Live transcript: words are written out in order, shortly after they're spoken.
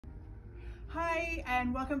Hi,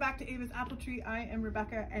 and welcome back to Ava's Apple Tree. I am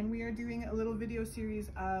Rebecca, and we are doing a little video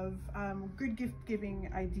series of good gift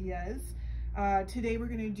giving ideas. Today we're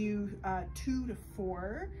going to do 2 to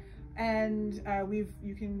 4, and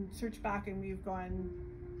you can search back and we've gone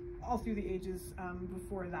all through the ages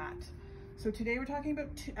before that. So today we're talking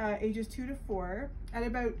about ages 2 to 4. At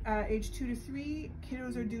about age 2 to 3,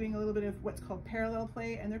 kiddos are doing a little bit of what's called parallel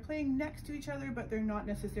play, and they're playing next to each other, but they're not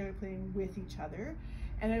necessarily playing with each other.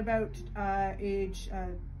 And at about age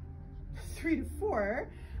 3 to 4,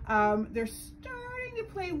 they're starting to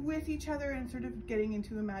play with each other and sort of getting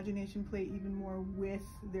into imagination play even more with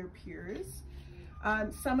their peers.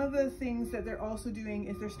 Some of the things that they're also doing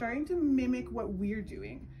is they're starting to mimic what we're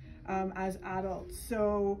doing as adults.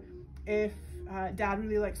 So if dad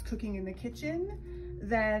really likes cooking in the kitchen,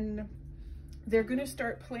 then they're going to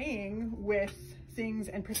start playing with things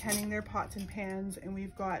and pretending they're pots and pans, and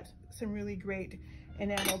we've got some really great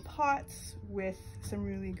enamel pots with some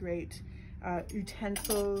really great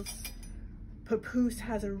utensils. Papoose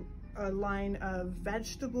has a line of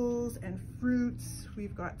vegetables and fruits.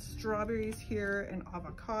 We've got strawberries here and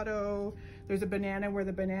avocado. There's a banana where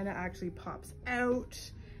the banana actually pops out.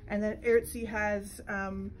 And then Ertzi has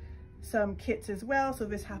some kits as well. So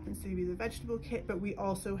this happens to be the vegetable kit, but we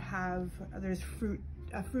also have, there's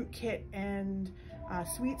a fruit kit and a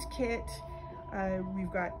sweets kit.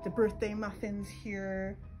 We've got the birthday muffins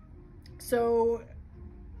here. So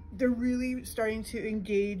they're really starting to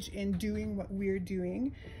engage in doing what we're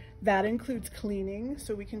doing. That includes cleaning,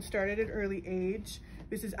 so we can start at an early age.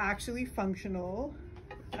 This is actually functional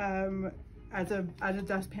as a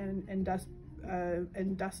dustpan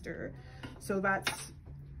and duster. So that's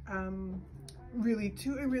really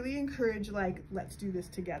to really encourage, like, let's do this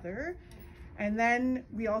together. And then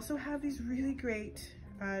we also have these really great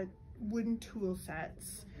wooden tool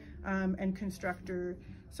sets and constructor.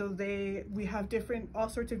 So we have all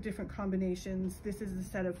sorts of different combinations. This is a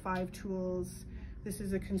set of 5 tools. This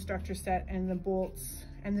is a constructor set, and the bolts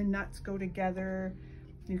and the nuts go together.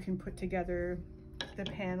 You can put together the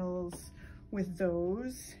panels with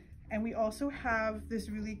those. And we also have this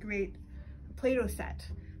really great Play-Doh set.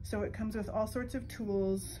 So it comes with all sorts of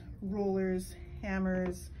tools, rollers,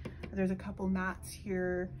 hammers. There's a couple mats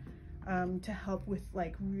here to help with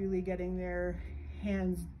like really getting their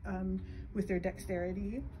hands with their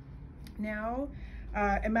dexterity. Now,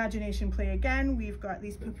 imagination play again. We've got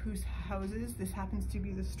these Papoose houses. This happens to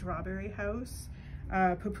be the strawberry house.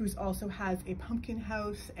 Papoose also has a pumpkin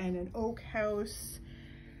house and an oak house.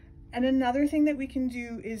 And another thing that we can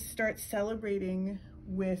do is start celebrating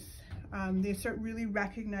with, they start really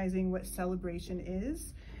recognizing what celebration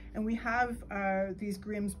is. And we have these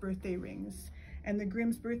Grimm's birthday rings. And the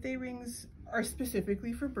Grimm's birthday rings are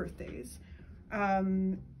specifically for birthdays.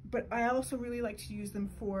 But I also really like to use them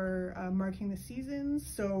for marking the seasons.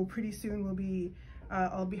 So pretty soon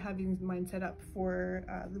I'll be having mine set up for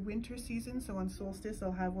the winter season. So on solstice,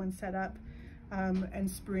 I'll have one set up, and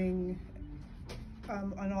spring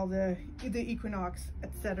on all the equinox,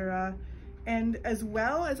 etc. And as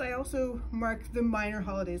well as I also mark the minor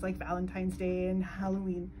holidays like Valentine's Day and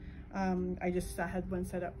Halloween. I had one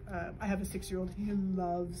set up. I have a 6-year-old, he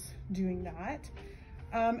loves doing that.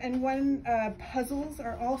 And puzzles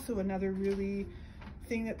are also another really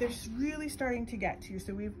thing that they're really starting to get to.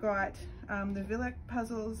 So we've got the Villec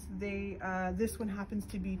puzzles. This one happens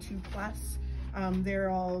to be 2+. They're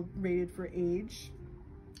all rated for age.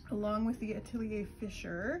 Along with the Atelier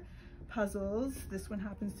Fisher puzzles, this one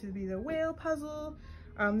happens to be the whale puzzle.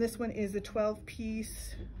 This one is a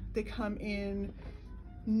 12-piece. They come in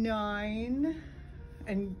 9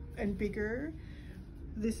 and bigger.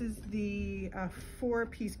 This is the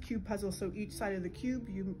 4-piece cube puzzle. So each side of the cube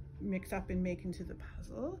you mix up and make into the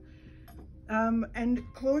puzzle. And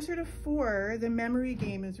closer to 4, the memory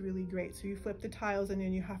game is really great. So you flip the tiles and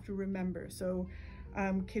then you have to remember. So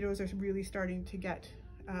kiddos are really starting to get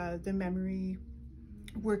the memory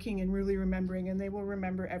working and really remembering, and they will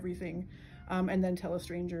remember everything and then tell a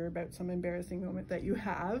stranger about some embarrassing moment that you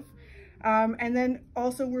have. And then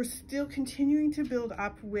also we're still continuing to build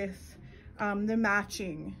up with the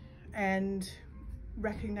matching and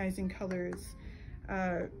recognizing colors.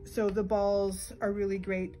 So the balls are really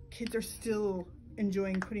great. Kids are still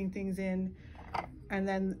enjoying putting things in. And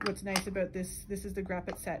then what's nice about this is the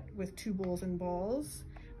Grappet set with 2 bowls and balls.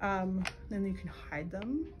 Then you can hide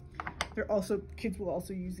them. Kids will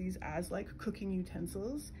also use these as like cooking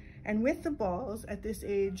utensils. And with the balls at this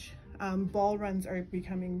age, ball runs are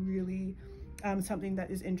becoming really something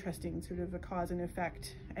that is interesting, sort of a cause and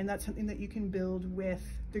effect. And that's something that you can build with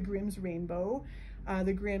the Grimm's rainbow,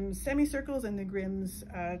 the Grimm's semicircles, and the Grimm's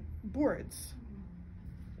boards.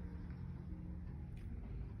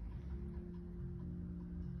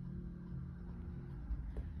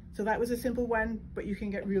 So that was a simple one, but you can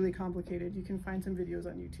get really complicated. You can find some videos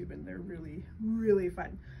on YouTube and they're really, really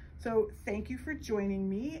fun. So thank you for joining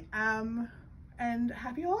me, and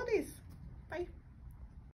happy holidays. Bye.